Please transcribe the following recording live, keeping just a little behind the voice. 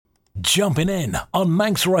Jumpin' In on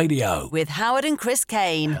Manx Radio. With Howard and Chris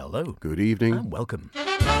Kane. Hello. Good evening. And welcome.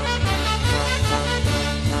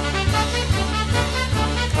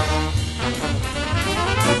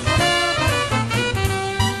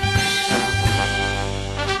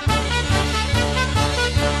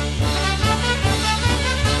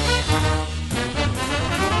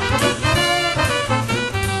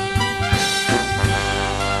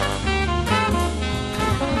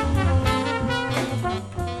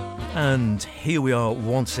 And here we are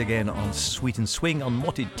once again on Sweet and Swing on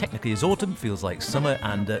what it technically is autumn, feels like summer,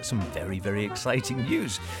 and some very, very exciting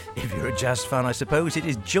news. If you're a jazz fan, I suppose, it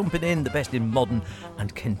is Jumpin' In, the best in modern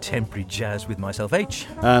and contemporary jazz with myself, H.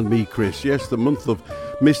 And me, Chris. Yes, the month of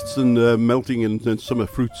mists and melting and summer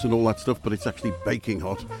fruits and all that stuff, but it's actually baking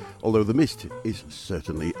hot, although the mist is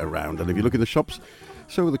certainly around. And if you look in the shops,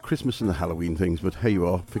 so are the Christmas and the Halloween things, but here you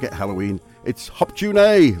are, forget Halloween, it's Hop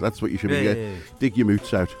Tune. That's what you should be, dig your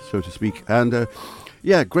moots out, so to speak. And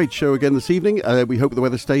yeah, great show again this evening. We hope the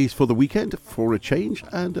weather stays for the weekend for a change,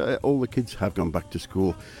 and all the kids have gone back to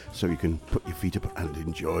school, so you can put your feet up and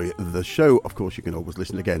enjoy the show. Of course, you can always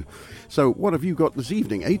listen again. So what have you got this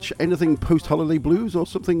evening, H? Anything post-holiday blues or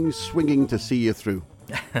something swinging to see you through?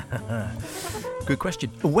 Good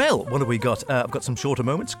question. Well, what have we got? I've got some shorter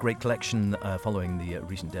moments. Great collection following the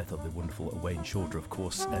recent death of the wonderful Wayne Shorter, of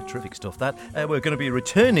course. Terrific stuff, that. We're going to be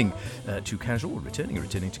returning to casual,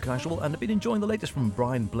 returning to casual, and I've been enjoying the latest from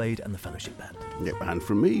Brian Blade and the Fellowship Band. Yep, and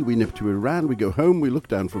from me, we nip to Iran, we go home, we look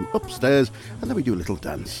down from upstairs, and then we do a little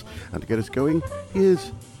dance. And to get us going,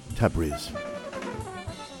 here's Tabriz.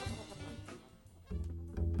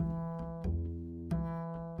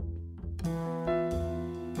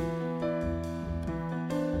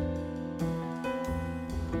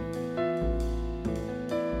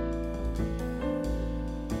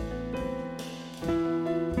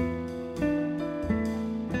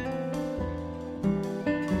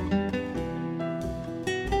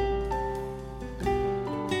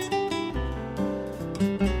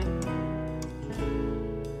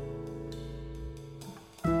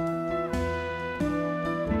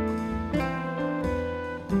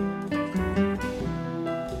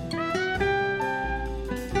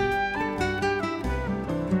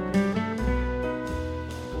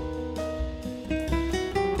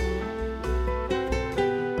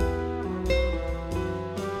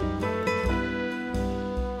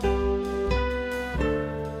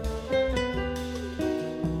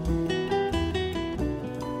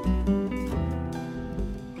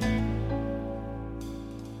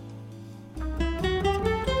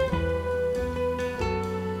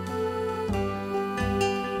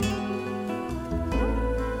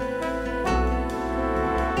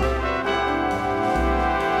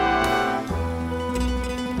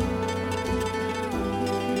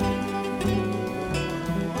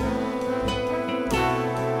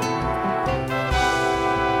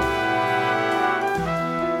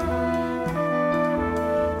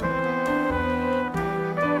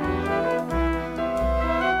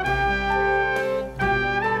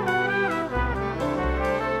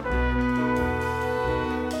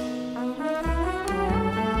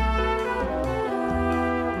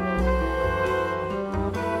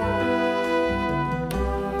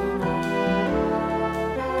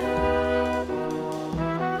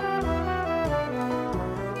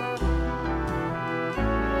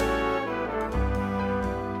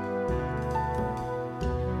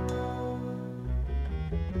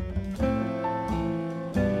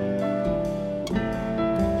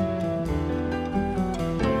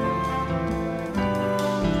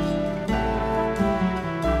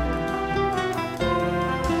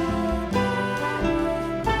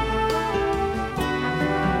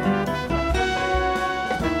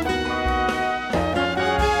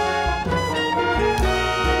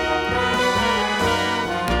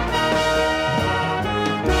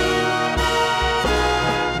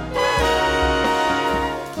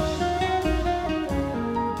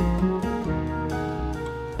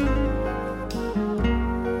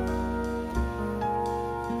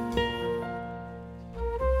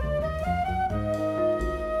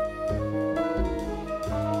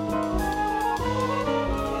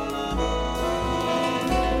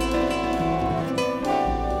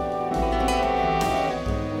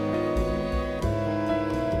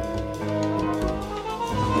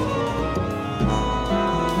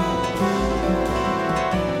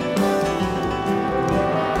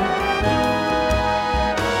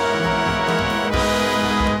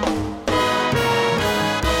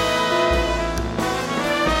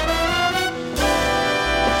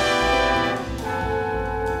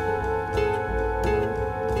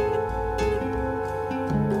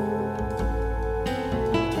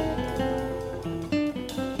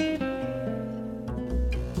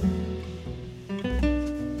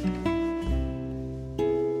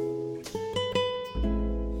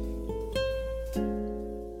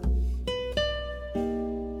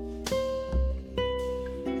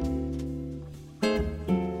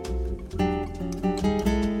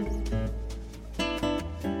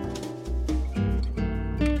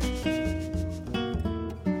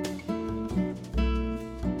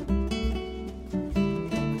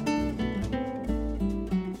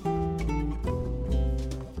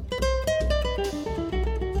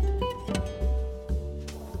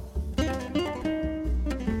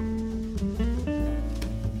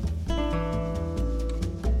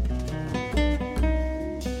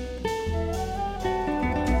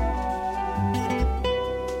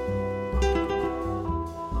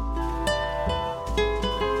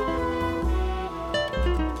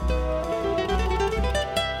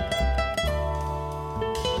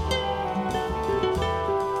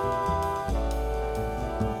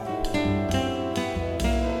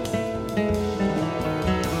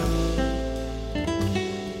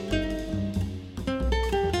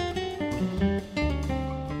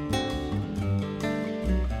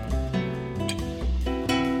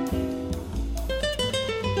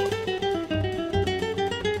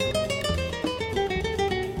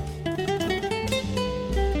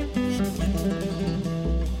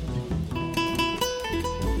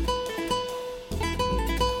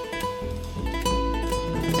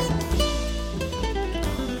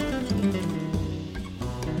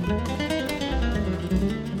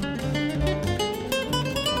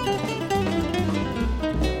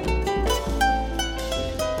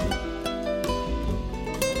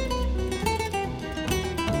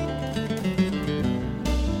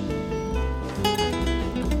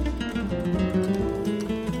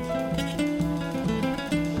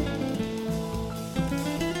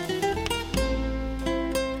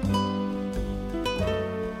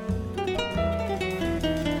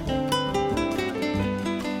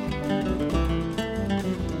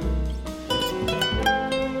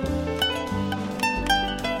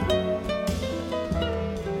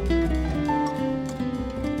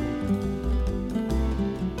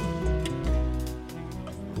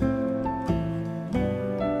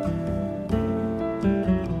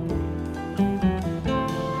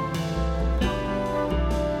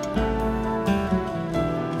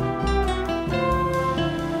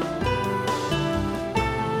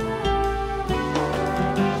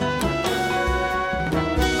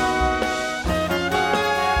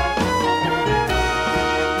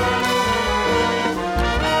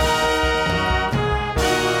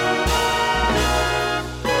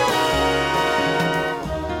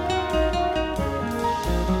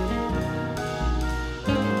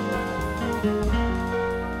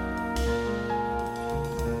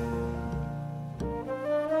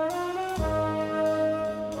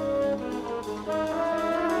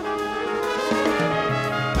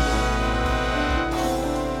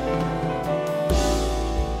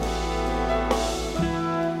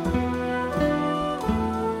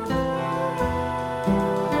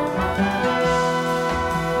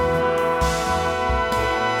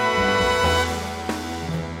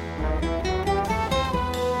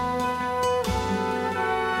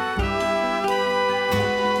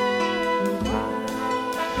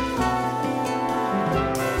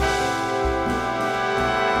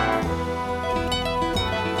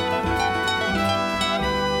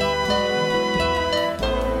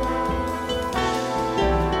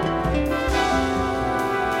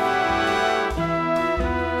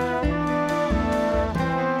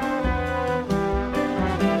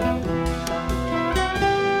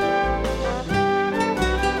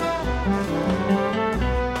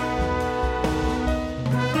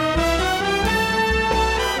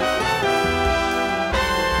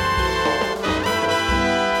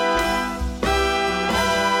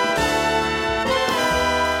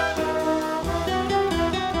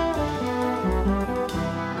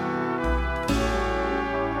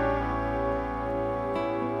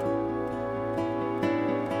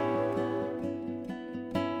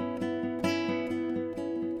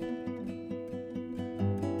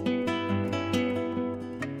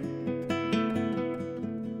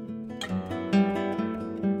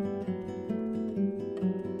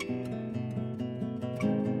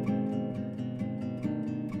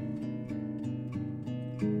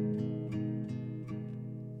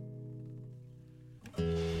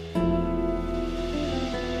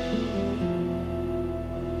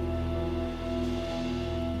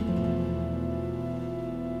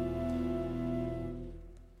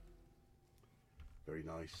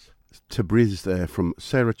 Tabriz there from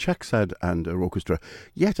Sarah Chaksad and her orchestra.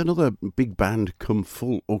 Yet another big band come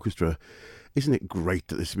full orchestra. Isn't it great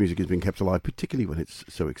that this music has been kept alive, particularly when it's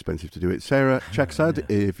so expensive to do it? Sarah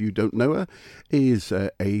Chaksad, if you don't know her, is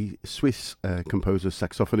a Swiss composer,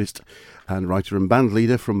 saxophonist and writer and band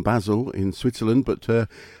leader from Basel in Switzerland, but her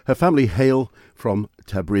family hail from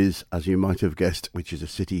Tabriz, as you might have guessed, which is a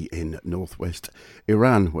city in northwest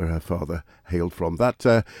Iran, where her father hailed from.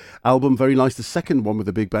 That album, very nice, the second one with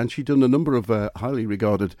the big band. She'd done a number of highly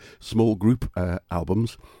regarded small group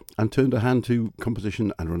albums, and turned her hand to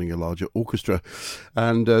composition and running a larger orchestra.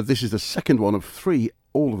 And this is the second one of three,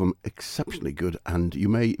 all of them exceptionally good. And you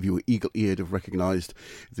may, if you were eagle-eared, have recognised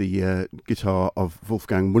the guitar of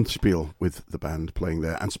Wolfgang Mundspiel with the band playing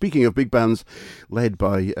there. And speaking of big bands led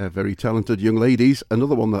by very talented young ladies,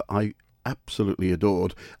 another one that I absolutely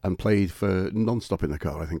adored and played for non-stop in the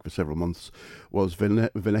car, I think, for several months, was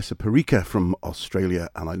Vanessa Perica from Australia.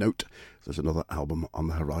 And I note there's another album on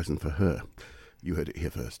the horizon for her. You heard it here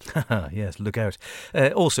first. Yes, look out.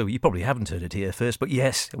 Also, you probably haven't heard it here first, but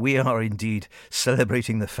yes, we are indeed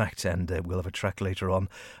celebrating the fact, and we'll have a track later on,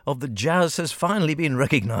 of the jazz has finally been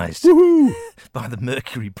recognised by the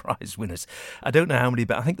Mercury Prize winners. I don't know how many,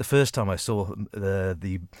 but I think the first time I saw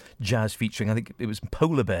the jazz featuring, I think it was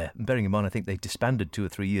Polar Bear. Bearing in mind, I think they disbanded 2 or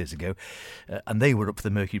 3 years ago, and they were up for the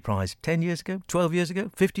Mercury Prize 10 years ago, 12 years ago,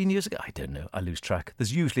 15 years ago. I don't know. I lose track.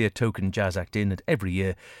 There's usually a token jazz act in, and every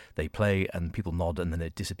year they play, and people nod and then they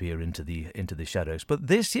disappear into the shadows. But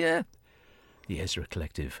this year, the Ezra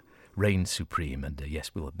Collective reigns supreme, and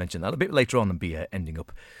yes, we'll mention that a bit later on and be ending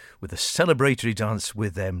up with a celebratory dance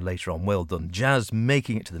with them later on. Well done, jazz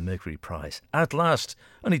making it to the Mercury Prize at last,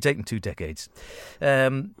 only taken 2 decades.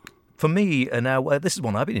 For me now, this is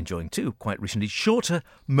one I've been enjoying too quite recently. Shorter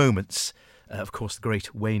Moments. Of course, the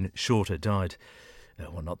great Wayne Shorter died.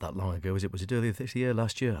 Well, not that long ago, was it? Was it earlier this year?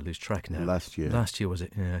 Last year? I lose track now. Last year, was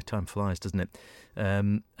it? Yeah, time flies, doesn't it?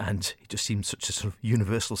 And he just seemed such a sort of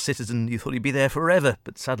universal citizen. You thought he'd be there forever,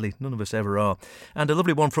 but sadly, none of us ever are. And a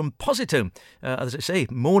lovely one from Positone, as I say,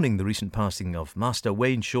 mourning the recent passing of Master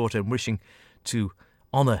Wayne Shorter and wishing to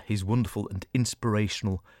honour his wonderful and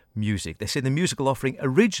inspirational music. They say the musical offering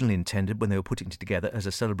originally intended when they were putting it together as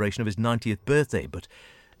a celebration of his 90th birthday, but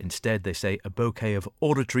instead they say a bouquet of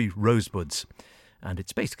auditory rosebuds. And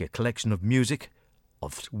it's basically a collection of music,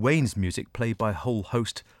 of Wayne's music, played by a whole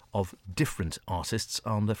host of different artists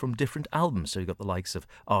from different albums. So you've got the likes of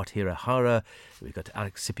Art Hirahara, we've got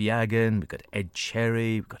Alex Sipiagan, we've got Ed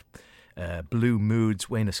Cherry, we've got Blue Moods,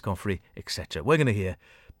 Wayne Escoffery, etc. We're going to hear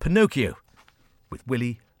Pinocchio with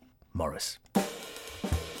Willie Morris.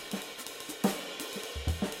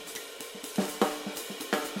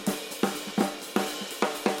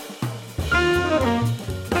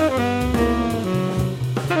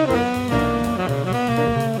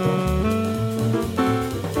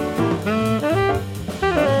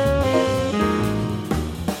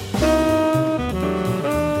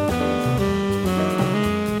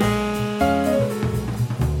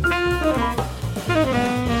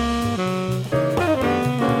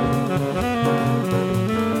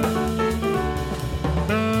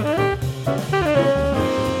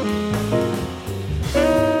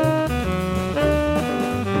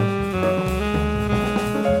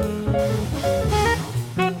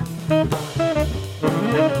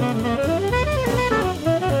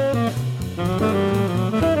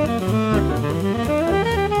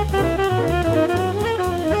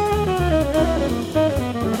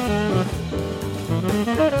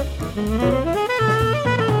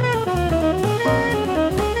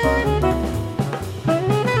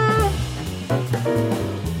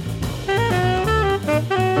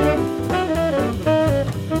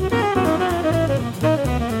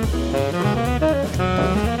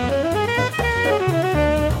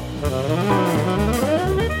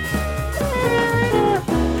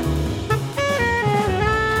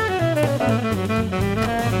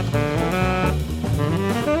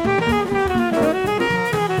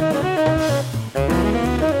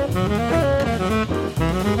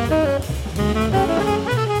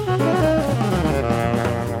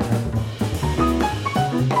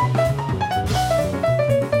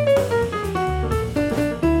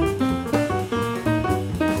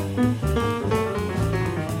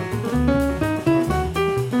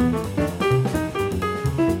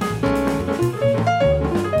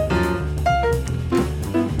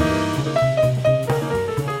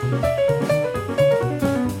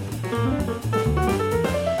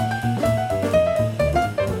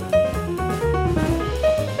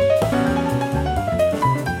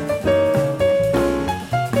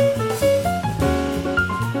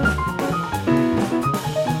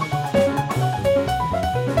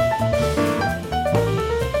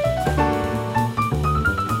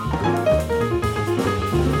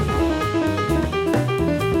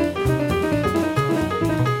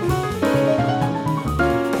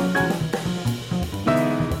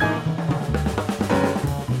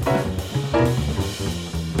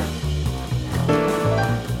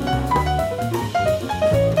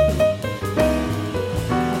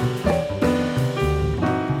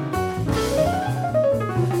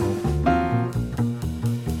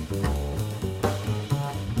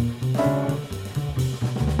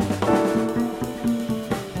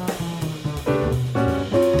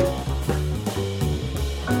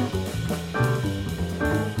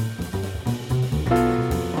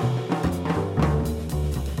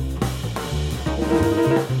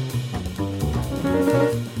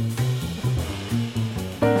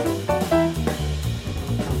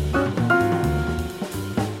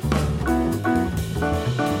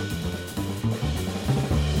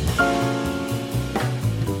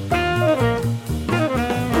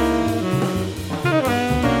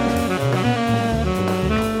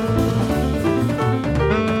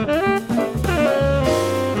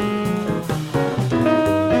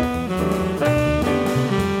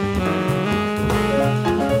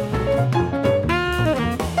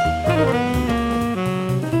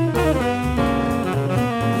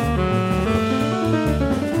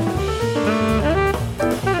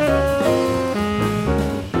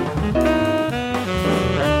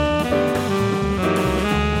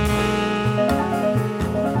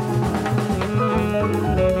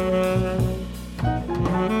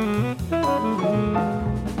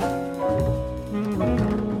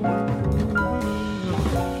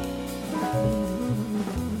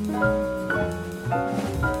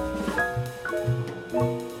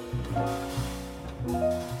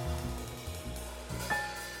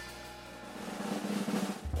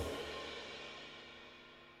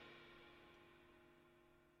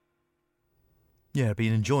 I've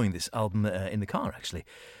been enjoying this album in the car, actually,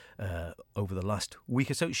 over the last week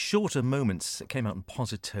or so. Shorter Moments came out in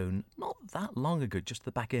Positone not that long ago, just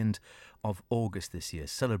the back end of August this year,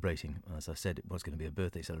 celebrating, as I said, it was going to be a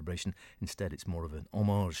birthday celebration. Instead, it's more of an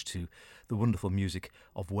homage to the wonderful music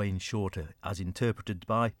of Wayne Shorter, as interpreted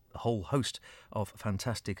by a whole host of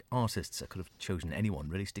fantastic artists. I could have chosen anyone,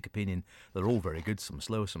 really. Stick opinion, they're all very good. Some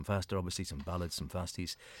slower, some faster, obviously, some ballads, some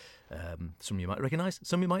fasties. Some you might recognise,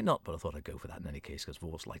 some you might not, but I thought I'd go for that in any case, because I've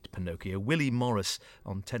always liked Pinocchio. Willie Morris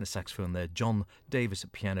on tenor saxophone there, John Davis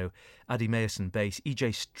at piano, Addy Mason bass,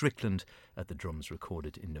 E.J. Strickland at the drums,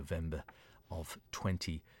 recorded in November of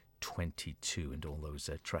 2022, and all those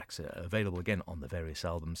tracks are available again on the various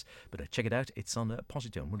albums, but check it out, it's on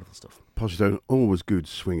Positone. Wonderful stuff. Positone, always good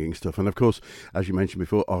swinging stuff. And of course, as you mentioned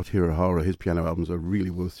before, Art Hirohara, his piano albums are really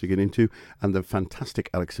worth digging into, and the fantastic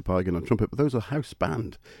Alex Sipagan on trumpet. But those are house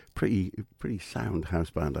band, pretty sound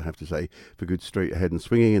house band, I have to say, for good straight ahead and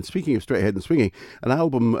swinging. And speaking of straight ahead and swinging, an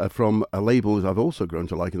album from a label that I've also grown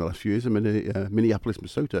to like in the last few years, a Minneapolis,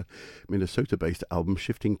 Minnesota-based album,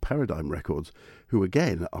 Shifting Paradigm Records, who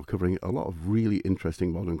again are covering a lot of really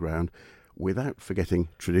interesting modern ground without forgetting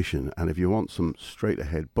tradition. And if you want some straight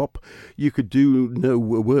ahead bop, you could do no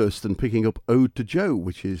worse than picking up Ode to Joe,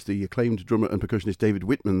 which is the acclaimed drummer and percussionist David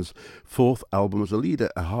Whitman's fourth album as a leader,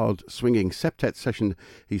 a hard swinging septet session,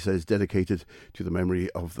 he says, dedicated to the memory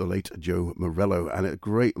of the late Joe Morello, and a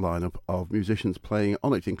great lineup of musicians playing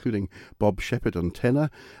on it, including Bob Shepherd on tenor,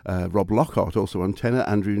 Rob Lockhart also on tenor,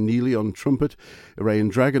 Andrew Neely on trumpet, Ray and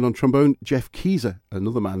Dragon on trombone, Jeff Keezer,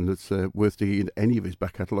 another man that's worth digging into any of his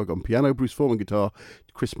back catalogue, on piano, Bruce Forman guitar,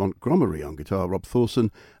 Chris Montgomery on guitar, Rob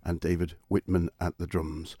Thorson and David Whitman at the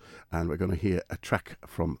drums. And we're going to hear a track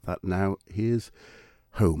from that now. Here's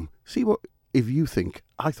Home. See what, if you think,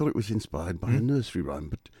 I thought it was inspired by a nursery rhyme,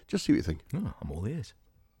 but just see what you think. Oh, I'm all ears.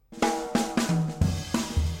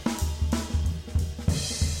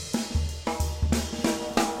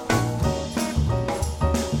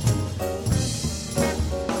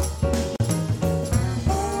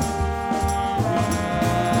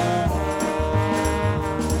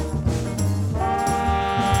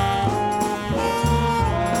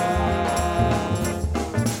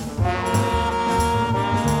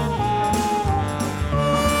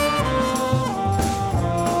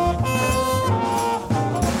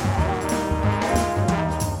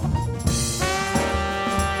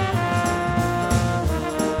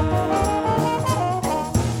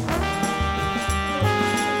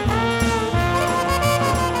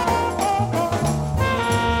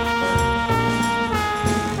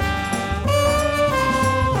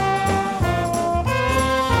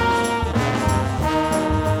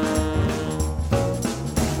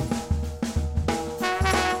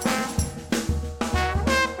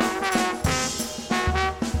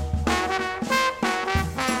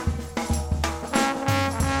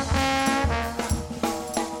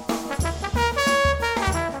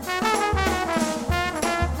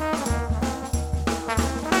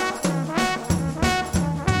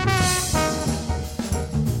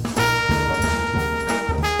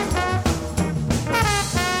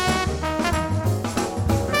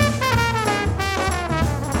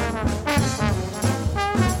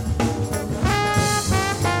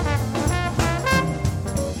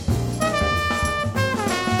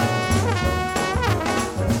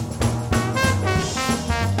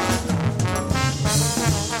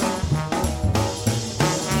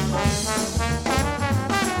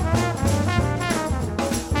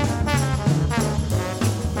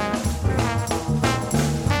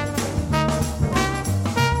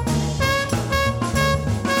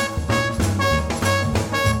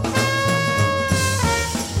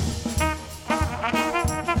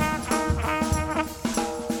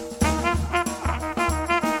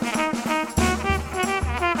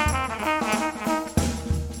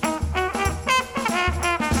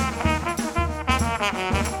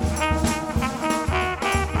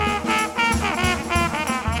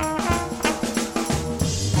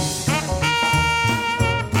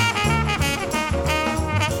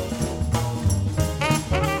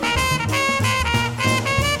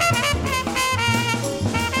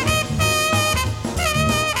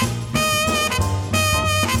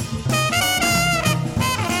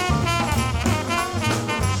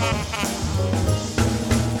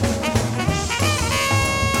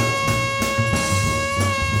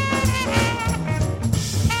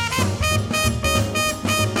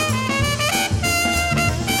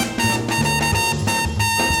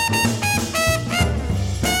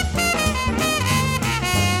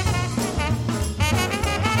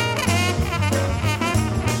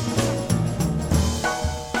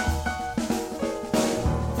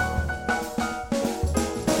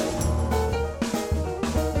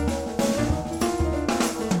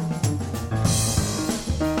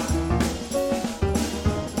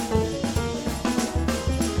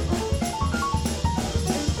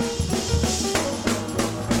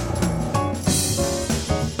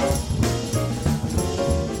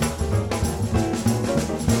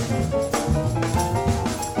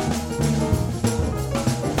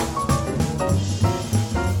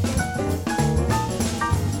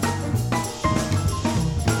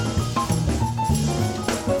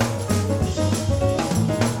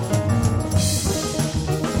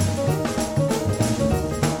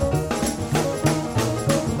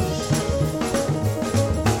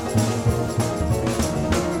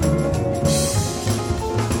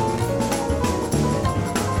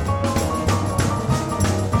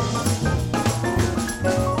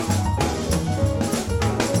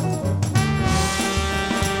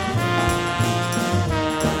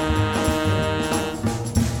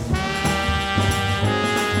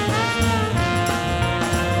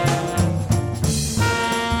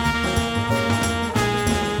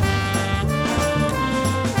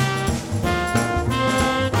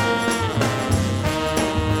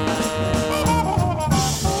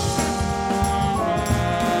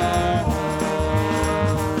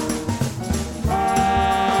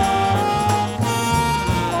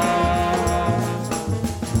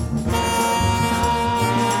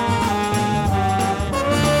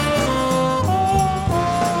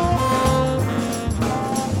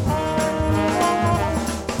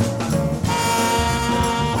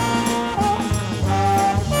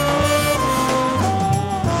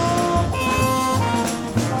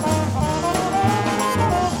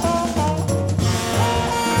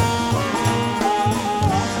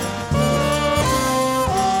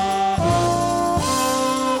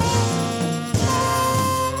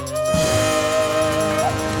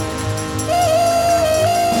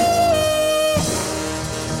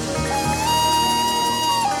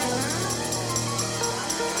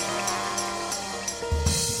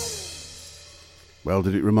 Well,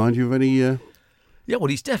 did it remind you of any... Yeah, well,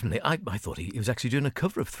 he's definitely... I thought he was actually doing a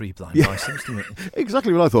cover of Three Blind Mice, didn't it?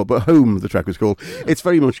 Exactly what I thought, but Home, the track was called. It's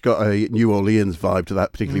very much got a New Orleans vibe to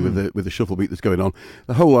that, particularly with the shuffle beat that's going on.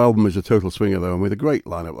 The whole album is a total swinger, though, and with a great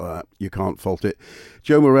lineup like that, you can't fault it.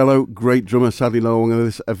 Joe Morello, great drummer, sadly no longer with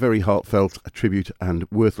us, a very heartfelt tribute and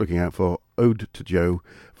worth looking out for. Ode to Joe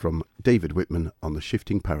from David Whitman on the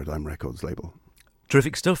Shifting Paradigm Records label.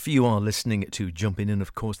 Terrific stuff. You are listening to Jumpin In,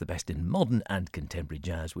 of course, the best in modern and contemporary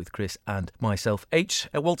jazz with Chris and myself, H.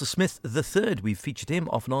 Walter Smith III. We've featured him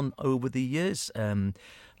off and on over the years.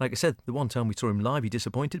 Like I said, the one time we saw him live, he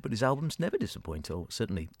disappointed, but his albums never disappoint. Or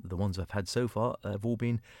certainly the ones I've had so far have all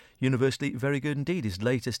been universally very good indeed. His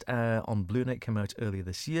latest on Blue Note came out earlier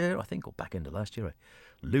this year, I think, or back end of last year. I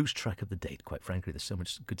lose track of the date, quite frankly. There's so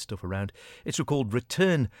much good stuff around. It's called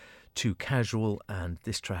Return to Casual, and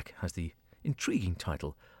this track has the intriguing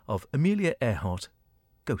title of Amelia Earhart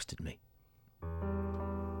Ghosted Me.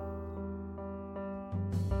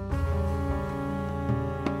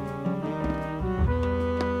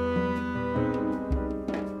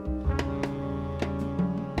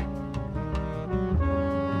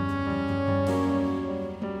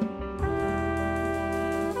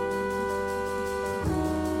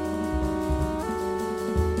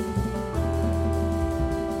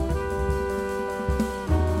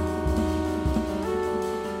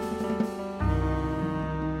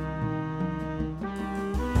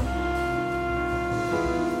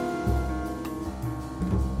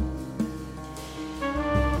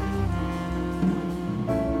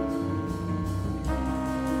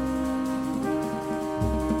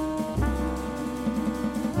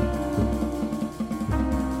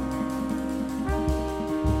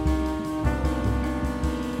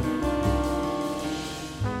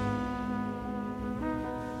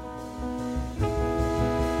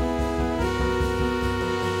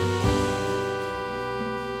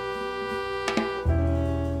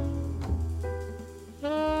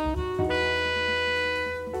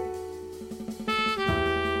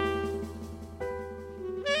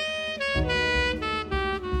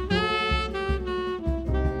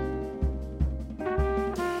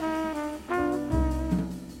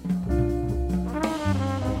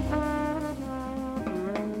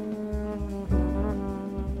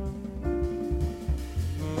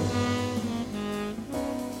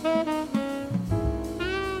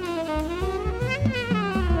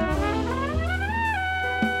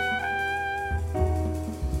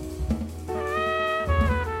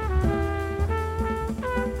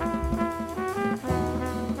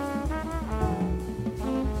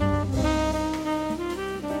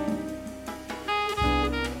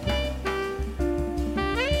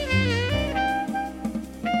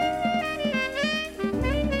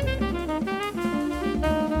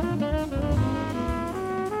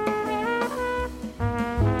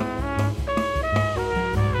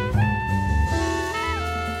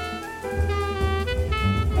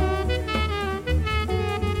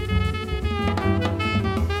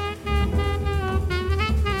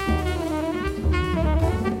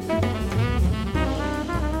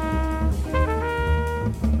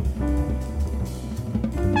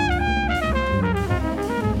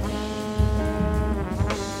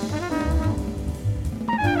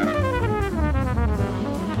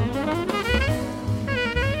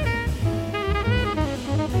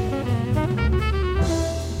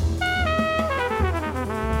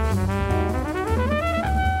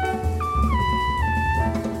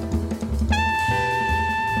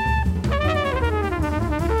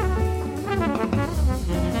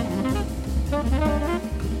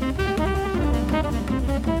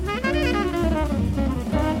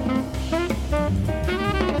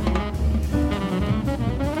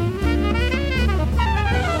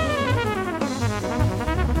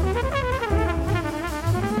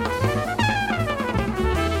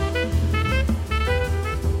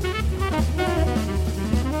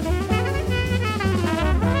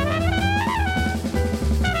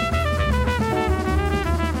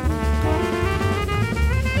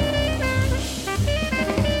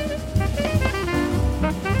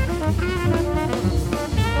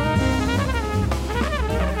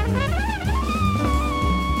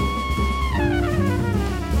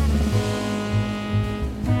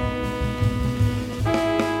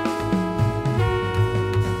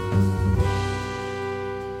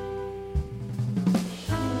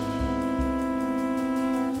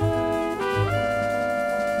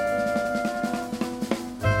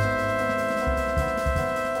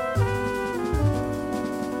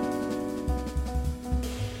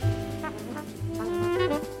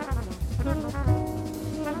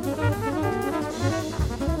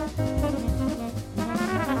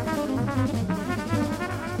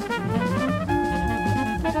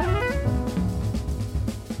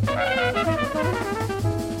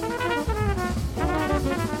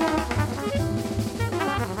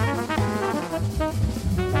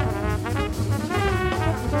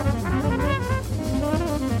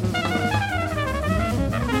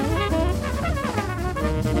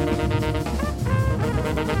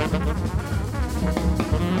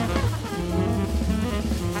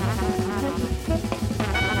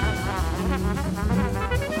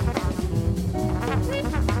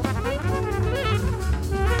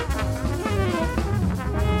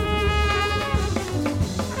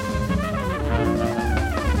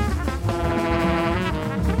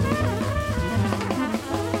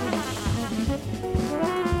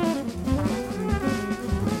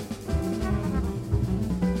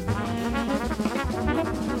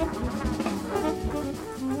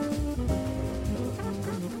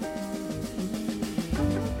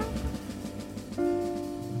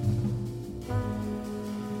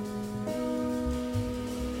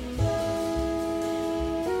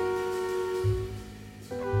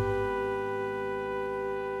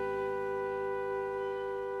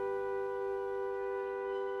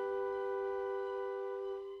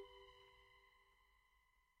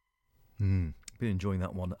 Been enjoying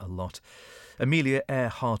that one a lot. Amelia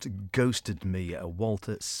Earhart Ghosted Me,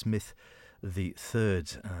 Walter Smith the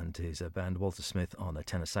Third and his band. Walter Smith on a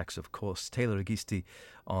tenor sax, of course. Taylor Agisti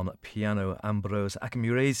on piano. Ambrose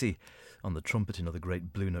Akamurezi on the trumpet, another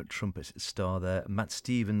great Blue Note trumpet star there. Matt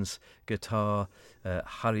Stevens, guitar.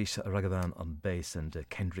 Harish Raghavan on bass, and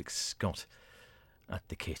Kendrick Scott at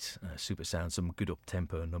the kit. Super sound, some good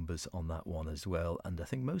up-tempo numbers on that one as well. And I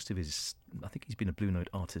think he's been a Blue Note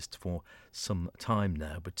artist for some time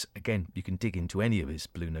now, but again, you can dig into any of his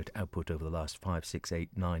Blue Note output over the last 5, 6, 8,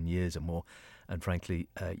 9 years or more, and frankly,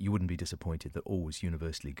 you wouldn't be disappointed. They're always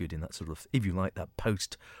universally good in that sort of, if you like, that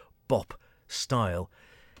post-bop style.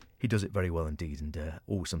 He does it very well indeed, and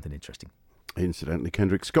always something interesting. Incidentally,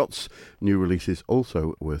 Kendrick Scott's new release is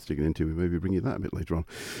also worth digging into. We may be bringing that a bit later on.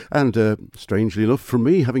 And strangely enough, from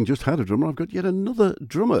me, having just had a drummer, I've got yet another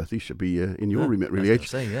drummer. These should be in your remit, really,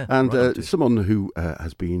 H. And someone who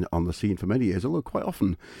has been on the scene for many years, although quite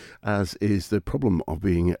often, as is the problem of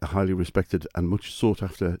being a highly respected and much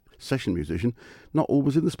sought-after session musician, not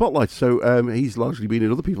always in the spotlight. So he's largely been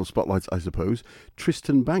in other people's spotlights, I suppose.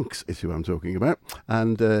 Tristan Banks is who I'm talking about.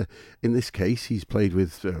 And in this case, he's played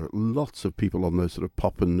with lots of people on the sort of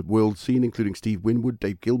pop and world scene, including Steve Winwood,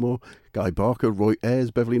 Dave Gilmour, Guy Barker, Roy Ayers,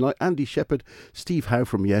 Beverly Knight, Andy Shepherd, Steve Howe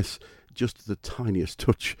from Yes, just the tiniest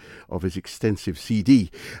touch of his extensive CD.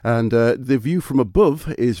 And The View from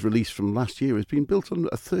Above is released from last year. It's been built on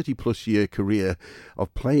a 30-plus year career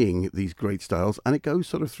of playing these great styles, and it goes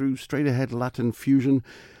sort of through straight-ahead Latin fusion.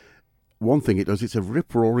 One thing it does, it's a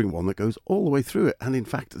rip-roaring one that goes all the way through it. And in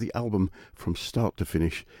fact, the album from start to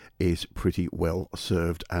finish is pretty well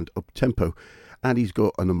served and up-tempo. And he's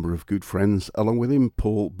got a number of good friends along with him.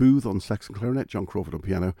 Paul Booth on sax and clarinet, John Crawford on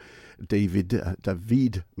piano, David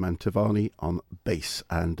Mantovani on bass.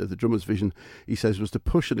 And the drummer's vision, he says, was to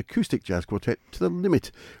push an acoustic jazz quartet to the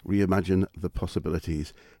limit, reimagine the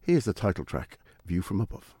possibilities. Here's the title track, View from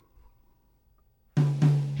Above.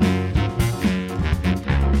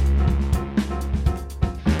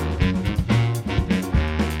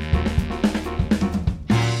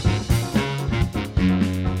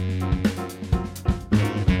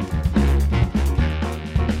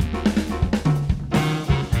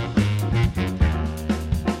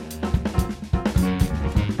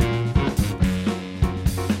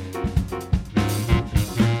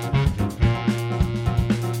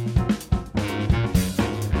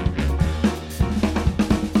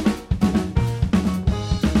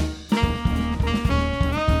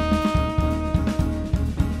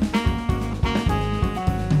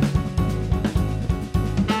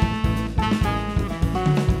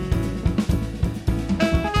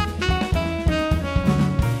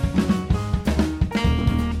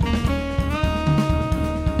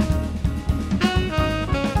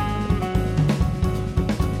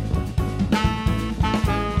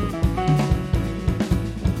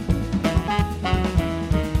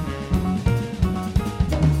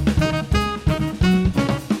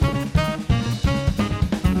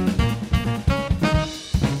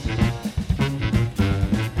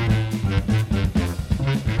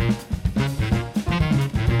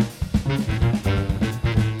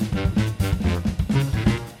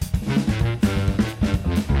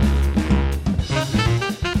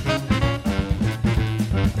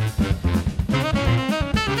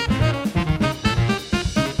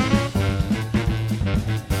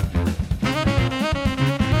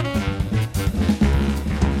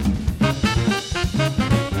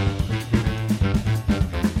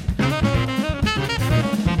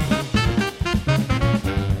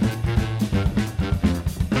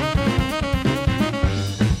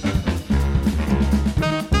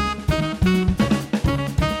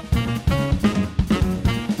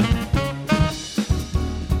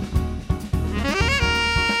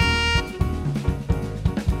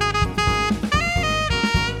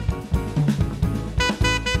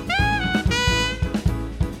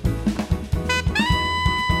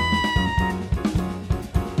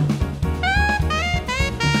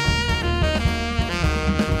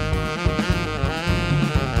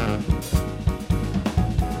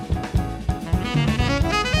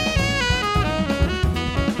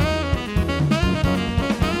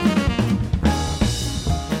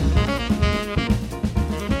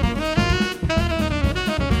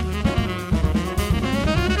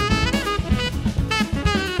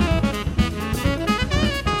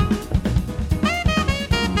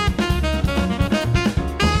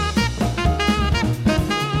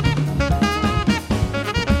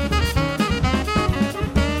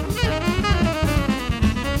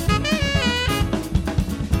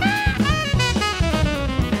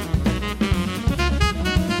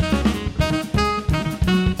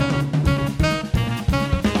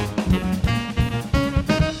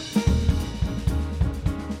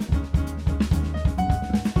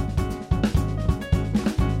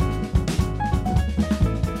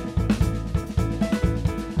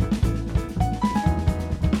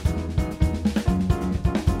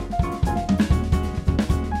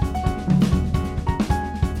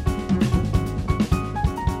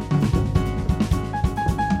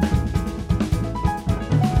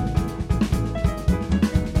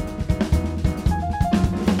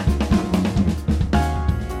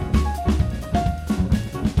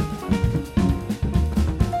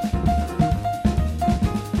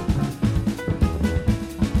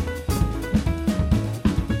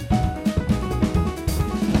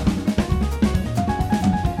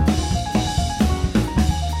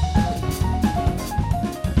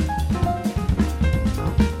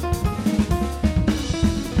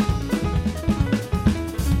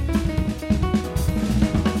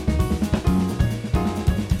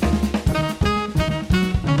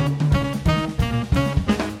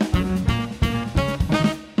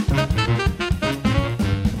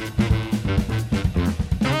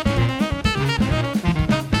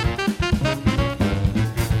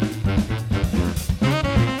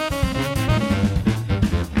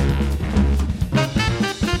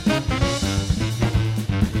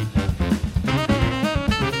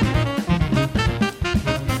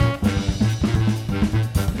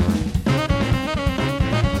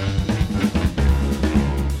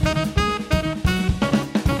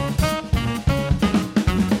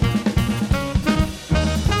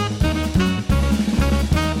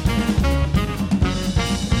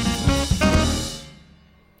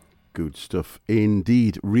 good stuff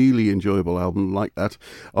indeed. Really enjoyable album like that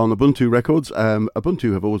on Ubuntu Records.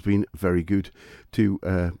 Ubuntu have always been very good to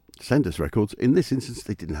send us records. In this instance,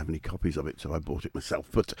 they didn't have any copies of it, so I bought it myself.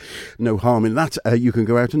 But no harm in that. You can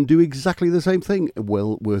go out and do exactly the same thing.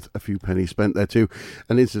 Well worth a few pennies spent there too.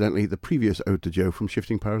 And incidentally, the previous Ode to Joe from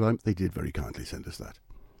Shifting Paradigm, they did very kindly send us that.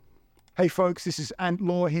 Hey folks, this is Ant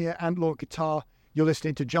Law here, Ant Law Guitar. You're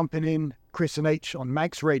listening to Jumpin In, Chris and H on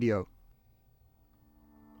Manx Radio.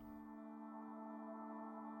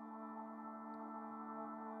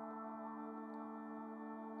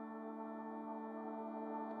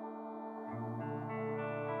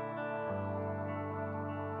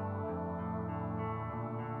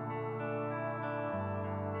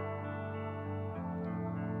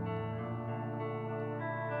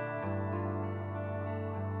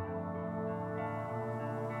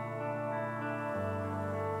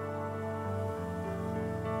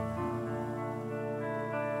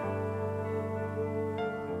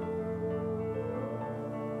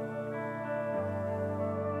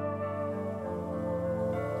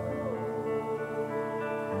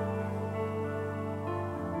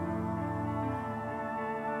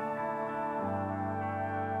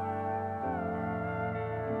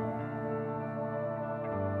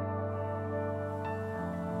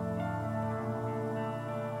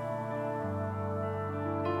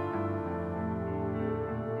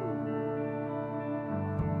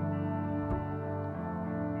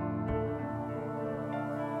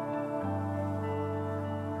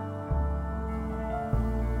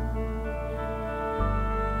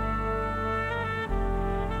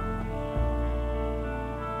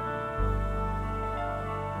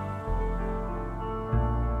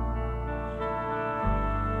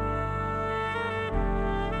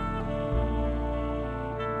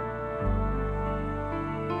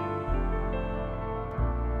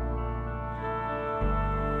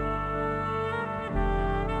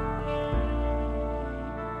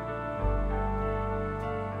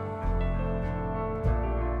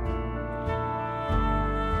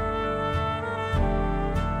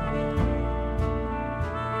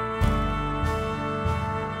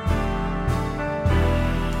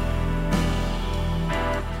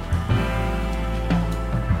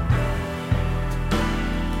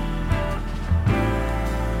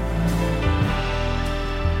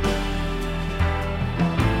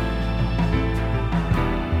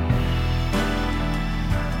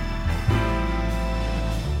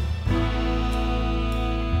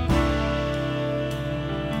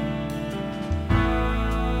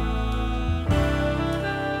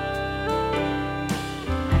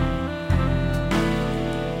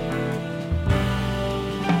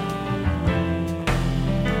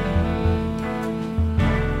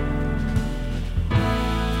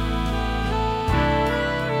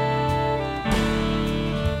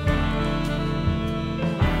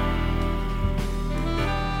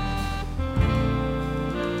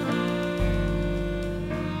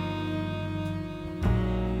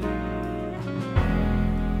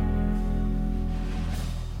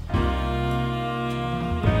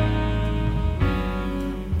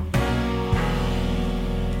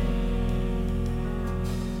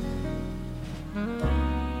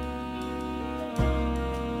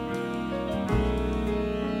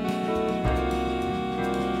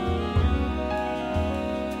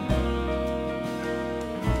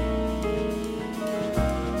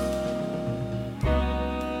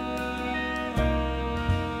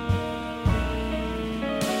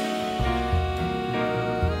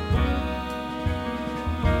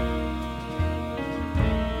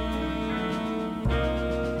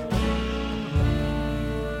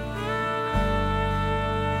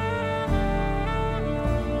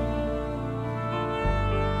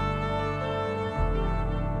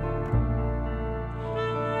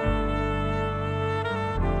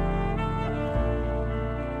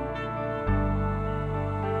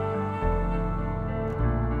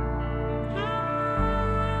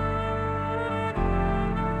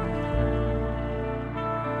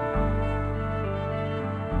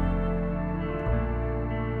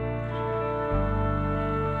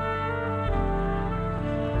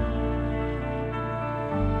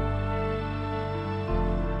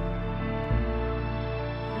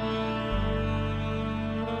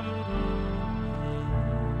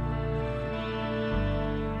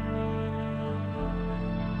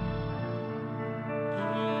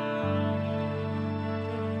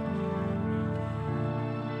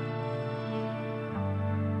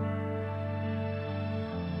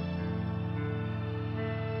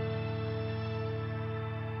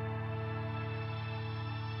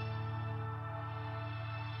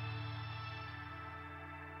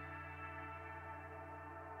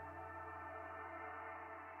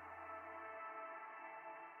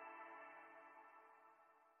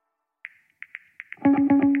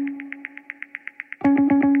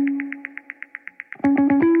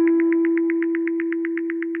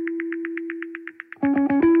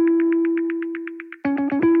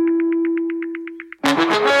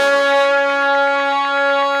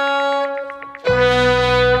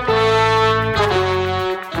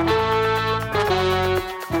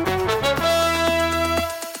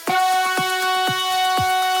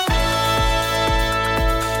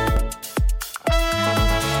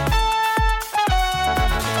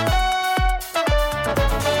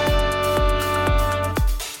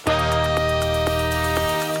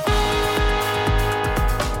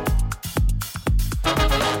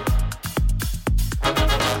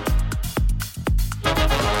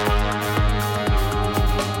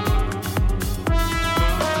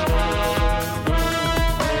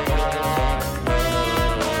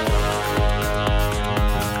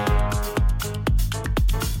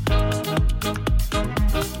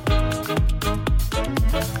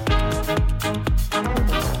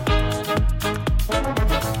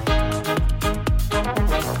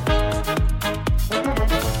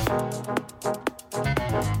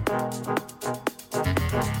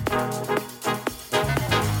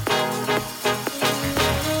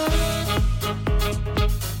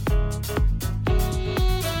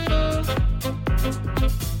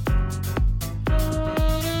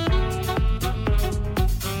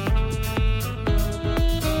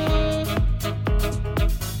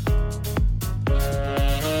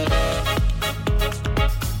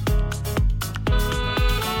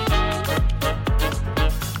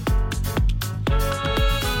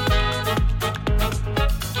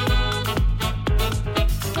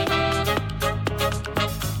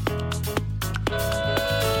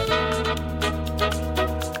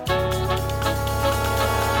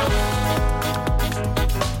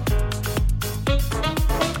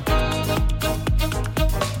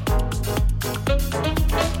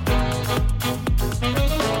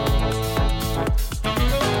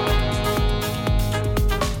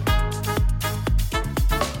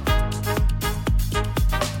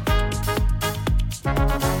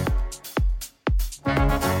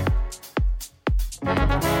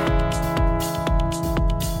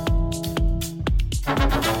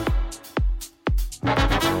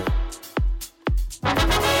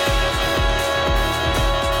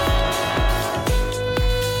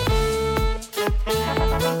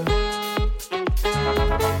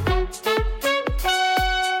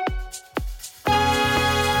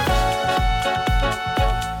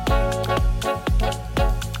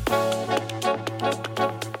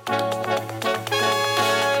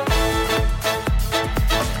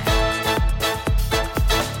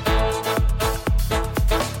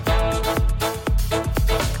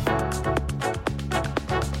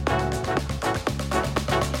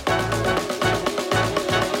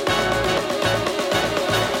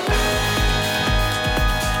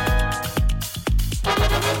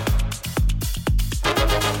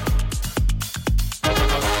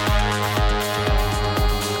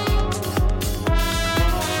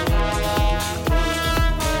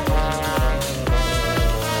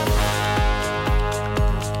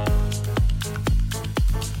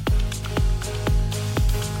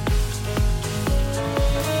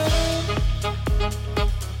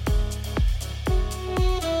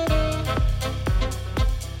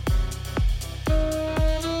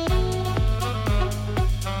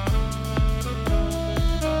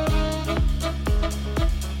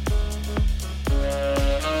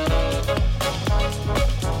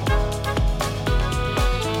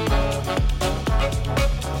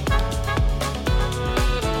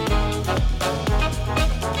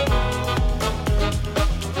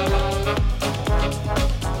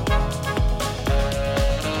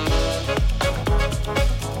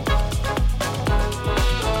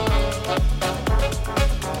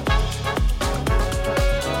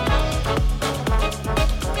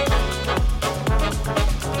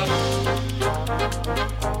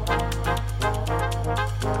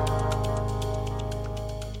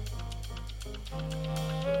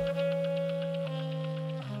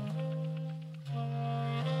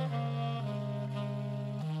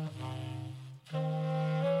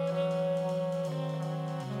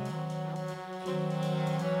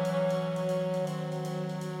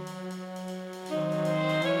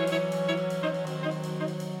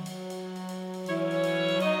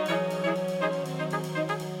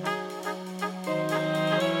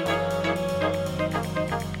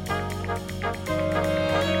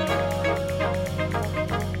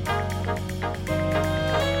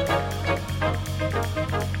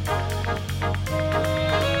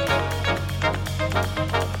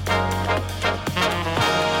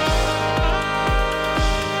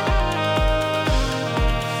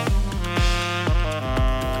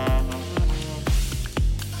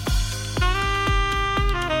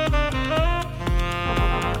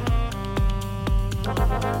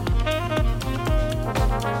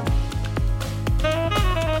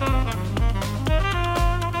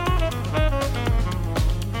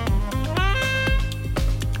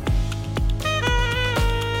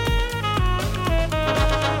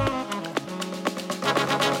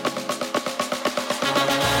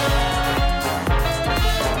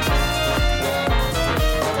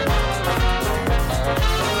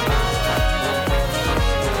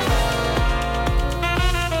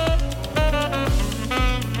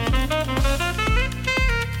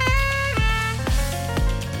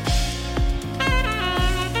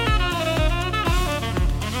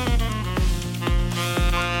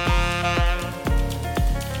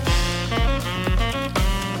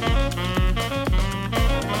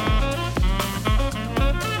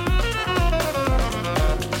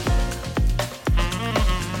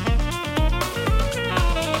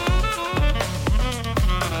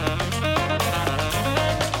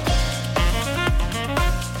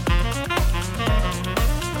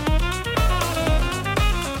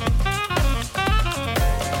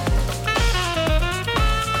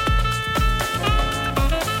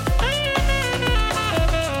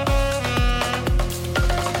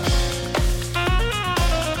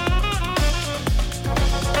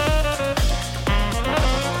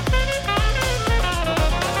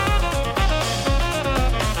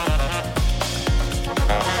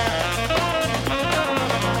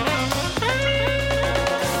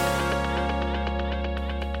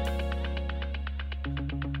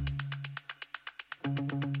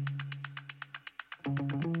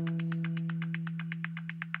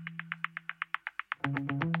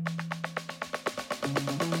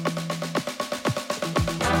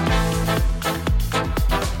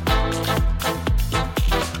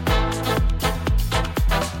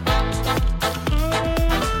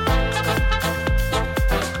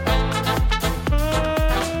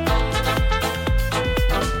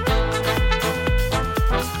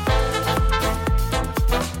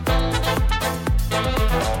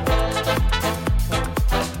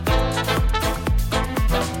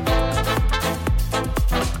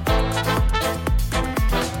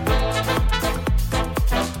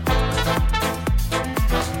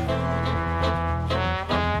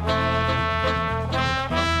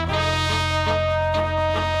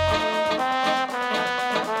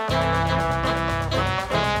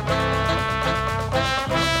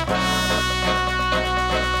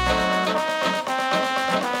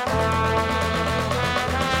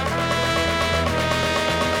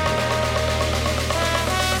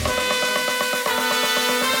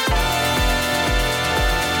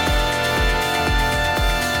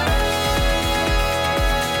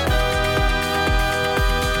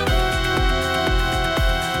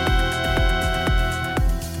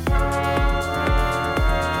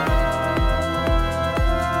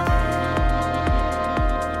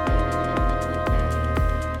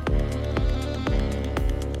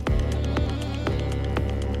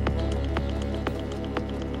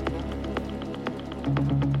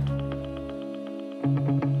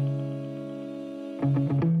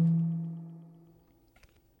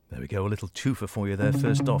 There we go, a little twofer for you there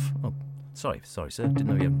first off. Oh, sorry, sir, didn't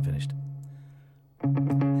know you hadn't finished.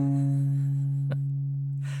 I'm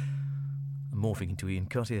morphing into Ian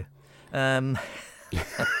Cott here.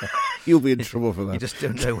 You'll be in trouble for that. You just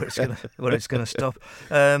don't know where it's going to stop.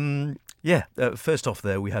 First off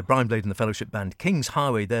there, we had Brian Blade and the Fellowship Band, King's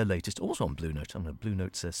Highway, their latest, also on Blue Note, on a Blue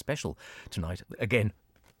Note's special tonight. Again,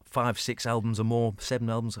 5, 6 albums or more, 7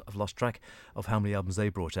 albums. I've lost track of how many albums they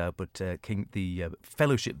brought out, but the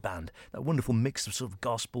Fellowship Band, that wonderful mix of sort of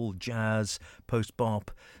gospel, jazz,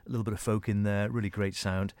 post-bop, a little bit of folk in there, really great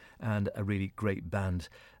sound, and a really great band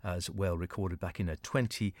as well, recorded back in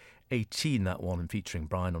 2018, that one, and featuring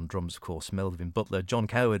Brian on drums, of course, Melvin Butler, John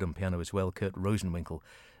Coward on piano as well, Kurt Rosenwinkel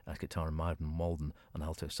at guitar, and Marvin Walden on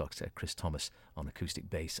alto sax, Chris Thomas on acoustic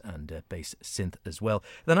bass and bass synth as well.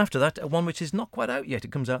 Then after that, one which is not quite out yet.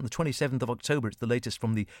 It comes out on the 27th of October. It's the latest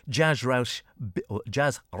from the Jazz Rausch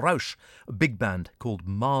big band called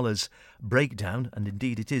Mahler's Breakdown, and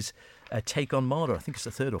indeed it is a take on Mahler. I think it's the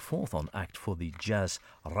 3rd or 4th on act for the Jazz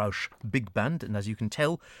Rausch big band, and as you can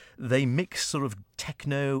tell, they mix sort of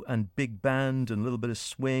techno and big band and a little bit of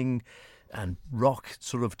swing and rock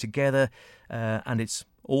sort of together, and it's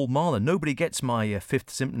all Mahler. Nobody gets my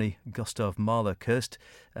Fifth Symphony, Gustav Mahler cursed,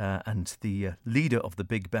 and the leader of the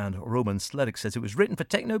big band, Roman Sledek, says it was written for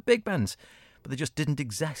techno big bands, but they just didn't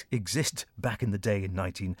exist back in the day in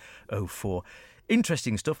 1904.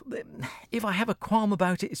 Interesting stuff. If I have a qualm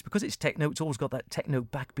about it, it's because it's techno. It's always got that techno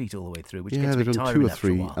backbeat all the way through, which gets a bit tiring after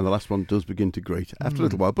a while. Yeah, they've done 2 or 3, and the last one does begin to grate after a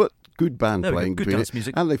little while. But good band playing, good dance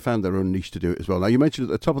music, and they found their own niche to do it as well. Now, you mentioned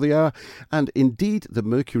at the top of the hour, and indeed the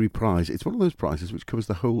Mercury Prize. It's one of those prizes which covers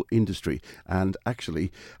the whole industry, and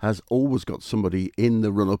actually has always got somebody in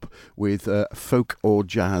the run-up with folk or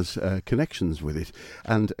jazz connections with it.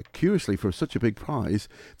 And curiously, for such a big prize,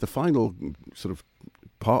 the final sort of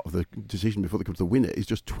part of the decision before they come to the winner is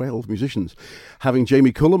just 12 musicians. Having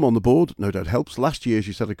Jamie Cullum on the board no doubt helps. Last year, as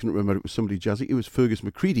you said, I couldn't remember, it was somebody jazzy. It was Fergus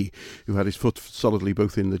McCready, who had his foot solidly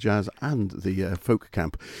both in the jazz and the folk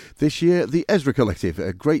camp. This year, the Ezra Collective,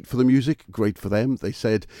 great for the music, great for them. They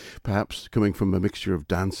said, perhaps coming from a mixture of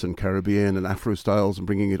dance and Caribbean and Afro styles and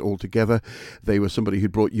bringing it all together, they were somebody who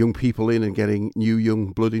brought young people in and getting new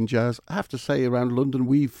young blood in jazz. I have to say, around London,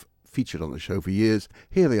 we've featured on the show for years.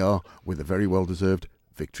 Here they are with a very well-deserved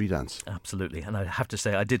victory dance. Absolutely. And I have to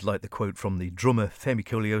say, I did like the quote from the drummer. Femi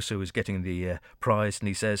Colioso was getting the prize, and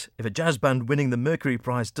he says, "If a jazz band winning the Mercury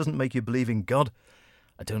Prize doesn't make you believe in God,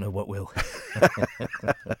 I don't know what will."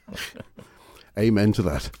 Amen to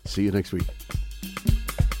that. See you next week.